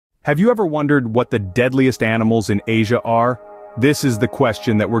Have you ever wondered what the deadliest animals in Asia are? This is the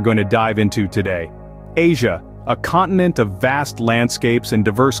question that we're going to dive into today. Asia, a continent of vast landscapes and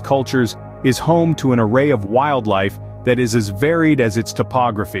diverse cultures, is home to an array of wildlife that is as varied as its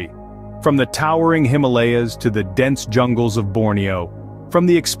topography. From the towering Himalayas to the dense jungles of Borneo, from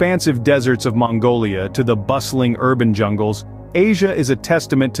the expansive deserts of Mongolia to the bustling urban jungles, Asia is a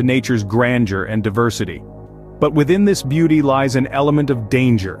testament to nature's grandeur and diversity. But within this beauty lies an element of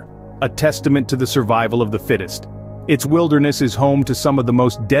danger, a testament to the survival of the fittest. Its wilderness is home to some of the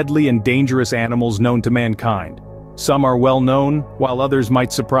most deadly and dangerous animals known to mankind. Some are well known, while others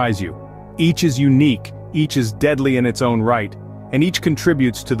might surprise you. Each is unique, each is deadly in its own right, and each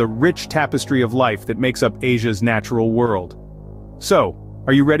contributes to the rich tapestry of life that makes up Asia's natural world. So,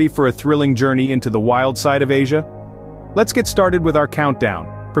 are you ready for a thrilling journey into the wild side of Asia? Let's get started with our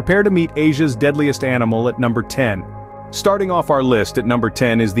countdown. Prepare to meet Asia's deadliest animal at number 10. Starting off our list at number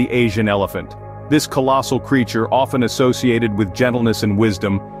 10 is the Asian elephant. This colossal creature, often associated with gentleness and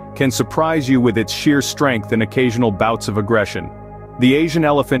wisdom, can surprise you with its sheer strength and occasional bouts of aggression. The Asian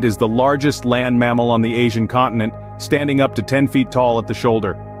elephant is the largest land mammal on the Asian continent, standing up to 10 feet tall at the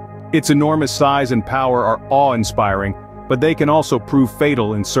shoulder. Its enormous size and power are awe-inspiring, but they can also prove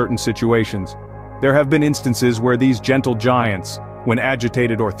fatal in certain situations. There have been instances where these gentle giants, when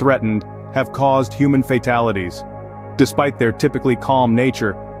agitated or threatened, have caused human fatalities. Despite their typically calm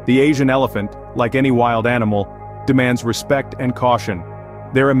nature, the Asian elephant, like any wild animal, demands respect and caution.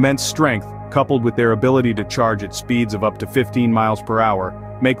 Their immense strength, coupled with their ability to charge at speeds of up to 15 miles per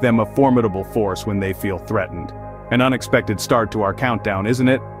hour, make them a formidable force when they feel threatened. An unexpected start to our countdown, isn't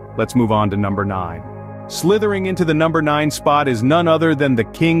it? Let's move on to number 9. Slithering into the number 9 spot is none other than the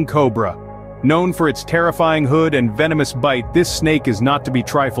king cobra. Known for its terrifying hood and venomous bite, this snake is not to be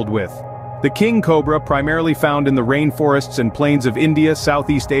trifled with. The king cobra, primarily found in the rainforests and plains of India,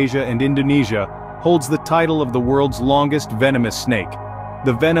 Southeast Asia and Indonesia, holds the title of the world's longest venomous snake.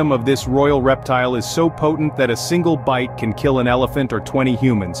 The venom of this royal reptile is so potent that a single bite can kill an elephant or 20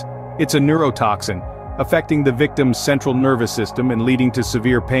 humans. It's a neurotoxin, affecting the victim's central nervous system and leading to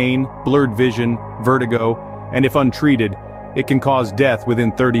severe pain, blurred vision, vertigo, and if untreated, it can cause death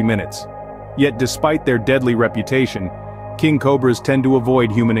within 30 minutes. Yet despite their deadly reputation, king cobras tend to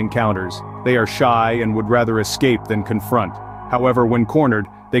avoid human encounters. They are shy and would rather escape than confront. However, when cornered,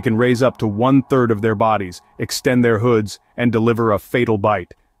 they can raise up to 1/3 of their bodies, extend their hoods, and deliver a fatal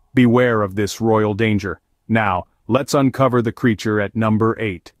bite. Beware of this royal danger. Now, let's uncover the creature at number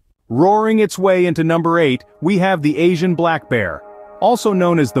 8. Roaring its way into number 8, we have the Asian black bear. Also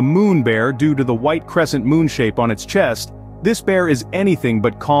known as the moon bear due to the white crescent moon shape on its chest, this bear is anything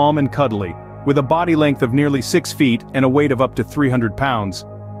but calm and cuddly. With a body length of nearly 6 feet and a weight of up to 300 pounds,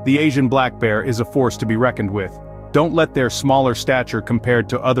 the Asian black bear is a force to be reckoned with. Don't let their smaller stature compared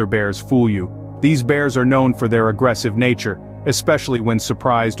to other bears fool you. These bears are known for their aggressive nature, especially when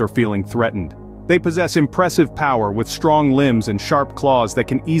surprised or feeling threatened. They possess impressive power with strong limbs and sharp claws that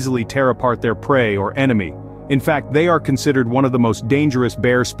can easily tear apart their prey or enemy. In fact, they are considered one of the most dangerous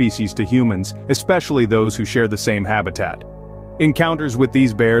bear species to humans, especially those who share the same habitat. Encounters with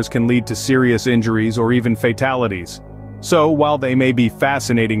these bears can lead to serious injuries or even fatalities. So, while they may be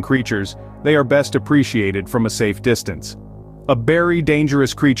fascinating creatures, they are best appreciated from a safe distance. A very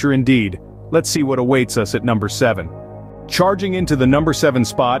dangerous creature indeed. Let's see what awaits us at number 7. Charging into the number 7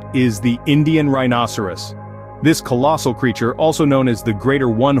 spot is the Indian rhinoceros. This colossal creature, also known as the greater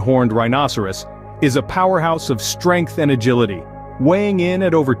one-horned rhinoceros, is a powerhouse of strength and agility. Weighing in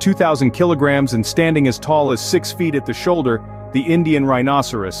at over 2,000 kilograms and standing as tall as 6 feet at the shoulder, the Indian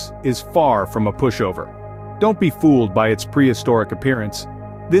rhinoceros is far from a pushover. Don't be fooled by its prehistoric appearance.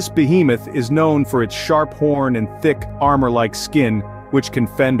 This behemoth is known for its sharp horn and thick, armor-like skin, which can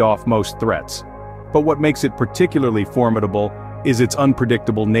fend off most threats. But what makes it particularly formidable is its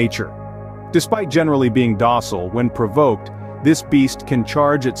unpredictable nature. Despite generally being docile, when provoked, this beast can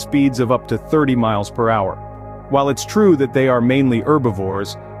charge at speeds of up to 30 miles per hour. While it's true that they are mainly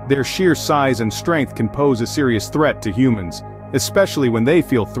herbivores, their sheer size and strength can pose a serious threat to humans, especially when they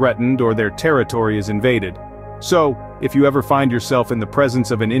feel threatened or their territory is invaded. So, if you ever find yourself in the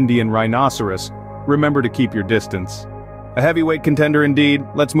presence of an Indian rhinoceros, remember to keep your distance. A heavyweight contender indeed.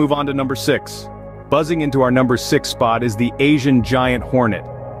 Let's move on to number 6. Buzzing into our number 6 spot is the Asian giant hornet.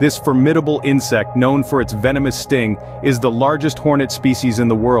 This formidable insect, known for its venomous sting, is the largest hornet species in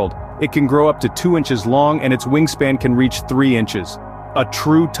the world. It can grow up to 2 inches long and its wingspan can reach 3 inches. A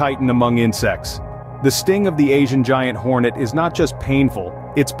true titan among insects. The sting of the Asian giant hornet is not just painful,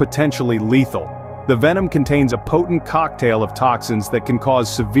 it's potentially lethal. The venom contains a potent cocktail of toxins that can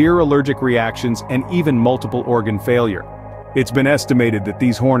cause severe allergic reactions and even multiple organ failure. It's been estimated that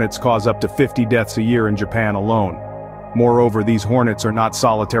these hornets cause up to 50 deaths a year in Japan alone. Moreover, these hornets are not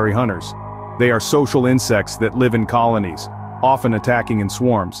solitary hunters. They are social insects that live in colonies, often attacking in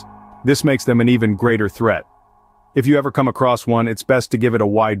swarms. This makes them an even greater threat. If you ever come across one, it's best to give it a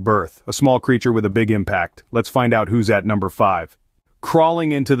wide berth, a small creature with a big impact. Let's find out who's at number 5.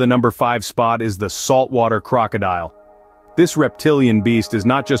 Crawling into the number 5 spot is the saltwater crocodile. This reptilian beast is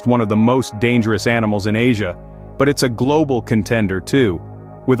not just one of the most dangerous animals in Asia, but it's a global contender too.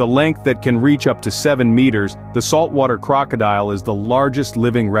 With a length that can reach up to 7 meters, the saltwater crocodile is the largest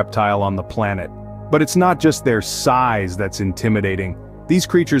living reptile on the planet. But it's not just their size that's intimidating. These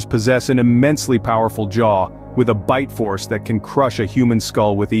creatures possess an immensely powerful jaw, with a bite force that can crush a human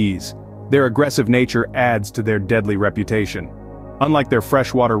skull with ease. Their aggressive nature adds to their deadly reputation. Unlike their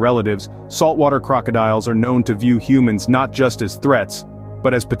freshwater relatives, saltwater crocodiles are known to view humans not just as threats,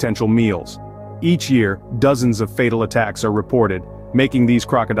 but as potential meals. Each year, dozens of fatal attacks are reported, making these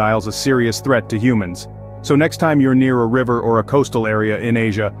crocodiles a serious threat to humans. So next time you're near a river or a coastal area in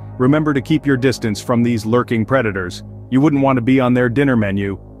Asia, remember to keep your distance from these lurking predators. You wouldn't want to be on their dinner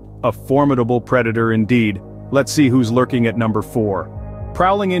menu. A formidable predator indeed. Let's see who's lurking at number 4.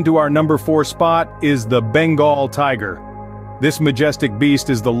 Prowling into our number 4 spot is the Bengal tiger. This majestic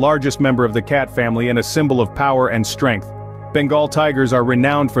beast is the largest member of the cat family and a symbol of power and strength. Bengal tigers are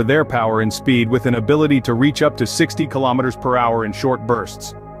renowned for their power and speed, with an ability to reach up to 60 kilometers per hour in short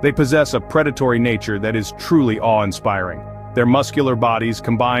bursts. They possess a predatory nature that is truly awe-inspiring. Their muscular bodies,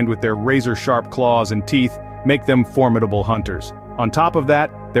 combined with their razor-sharp claws and teeth, make them formidable hunters. On top of that,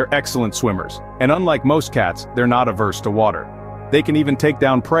 they're excellent swimmers, and unlike most cats, they're not averse to water. They can even take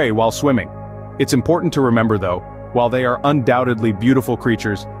down prey while swimming. It's important to remember though, while they are undoubtedly beautiful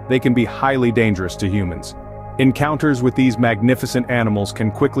creatures, they can be highly dangerous to humans. Encounters with these magnificent animals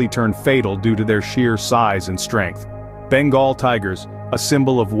can quickly turn fatal due to their sheer size and strength. Bengal tigers, a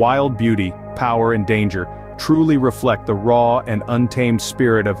symbol of wild beauty, power and danger, truly reflect the raw and untamed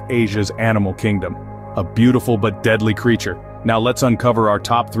spirit of Asia's animal kingdom. A beautiful but deadly creature. Now let's uncover our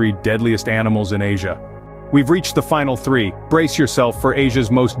top 3 deadliest animals in Asia. We've reached the final 3. Brace yourself for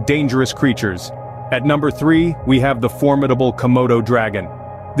Asia's most dangerous creatures. At number 3, we have the formidable Komodo dragon.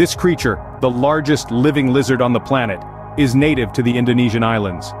 This creature, the largest living lizard on the planet, is native to the Indonesian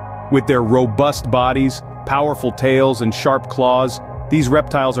islands. With their robust bodies, powerful tails and sharp claws, these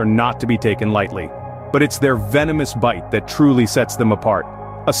reptiles are not to be taken lightly. But it's their venomous bite that truly sets them apart.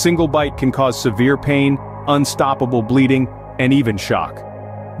 A single bite can cause severe pain, unstoppable bleeding, and even shock.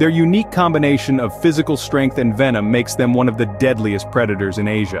 Their unique combination of physical strength and venom makes them one of the deadliest predators in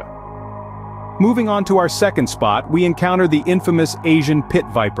Asia. Moving on to our second spot, we encounter the infamous Asian pit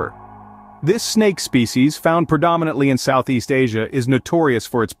viper. This snake species, found predominantly in Southeast Asia, is notorious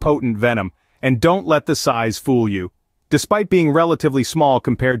for its potent venom, and don't let the size fool you. Despite being relatively small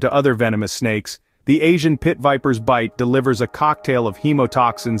compared to other venomous snakes, the Asian pit viper's bite delivers a cocktail of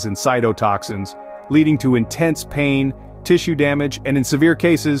hemotoxins and cytotoxins, leading to intense pain, tissue damage, and in severe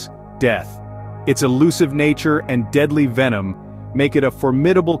cases, death. Its elusive nature and deadly venom make it a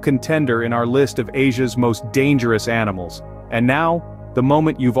formidable contender in our list of Asia's most dangerous animals. And now, the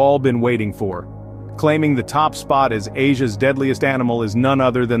moment you've all been waiting for. Claiming the top spot as Asia's deadliest animal is none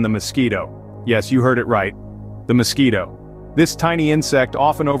other than the mosquito. Yes, you heard it right. The mosquito. This tiny insect,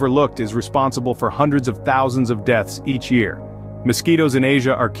 often overlooked, is responsible for hundreds of thousands of deaths each year. Mosquitoes in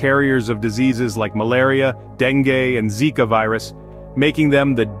Asia are carriers of diseases like malaria, dengue, and Zika virus, making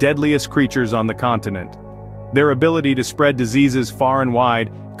them the deadliest creatures on the continent. Their ability to spread diseases far and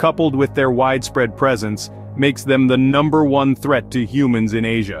wide, coupled with their widespread presence, makes them the #1 threat to humans in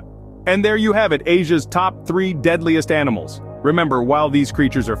Asia. And there you have it, Asia's top 3 deadliest animals. Remember, while these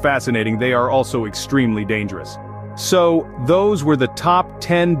creatures are fascinating, they are also extremely dangerous. So, those were the top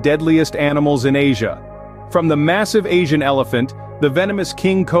 10 deadliest animals in Asia. From the massive Asian elephant, the venomous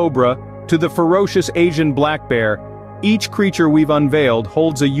king cobra, to the ferocious Asian black bear, each creature we've unveiled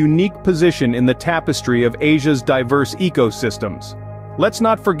holds a unique position in the tapestry of Asia's diverse ecosystems. Let's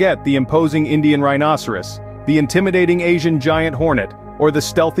not forget the imposing Indian rhinoceros, the intimidating Asian giant hornet, or the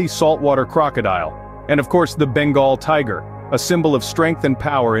stealthy saltwater crocodile, and of course the Bengal tiger, a symbol of strength and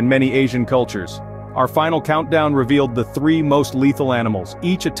power in many Asian cultures. Our final countdown revealed the 3 most lethal animals,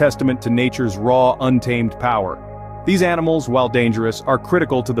 each a testament to nature's raw, untamed power. These animals, while dangerous, are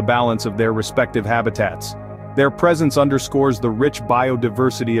critical to the balance of their respective habitats. Their presence underscores the rich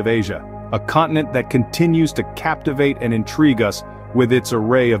biodiversity of Asia, a continent that continues to captivate and intrigue us with its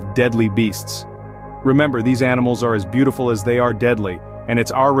array of deadly beasts. Remember, these animals are as beautiful as they are deadly, and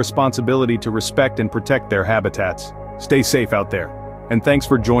it's our responsibility to respect and protect their habitats. Stay safe out there. And thanks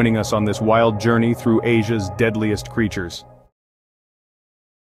for joining us on this wild journey through Asia's deadliest creatures.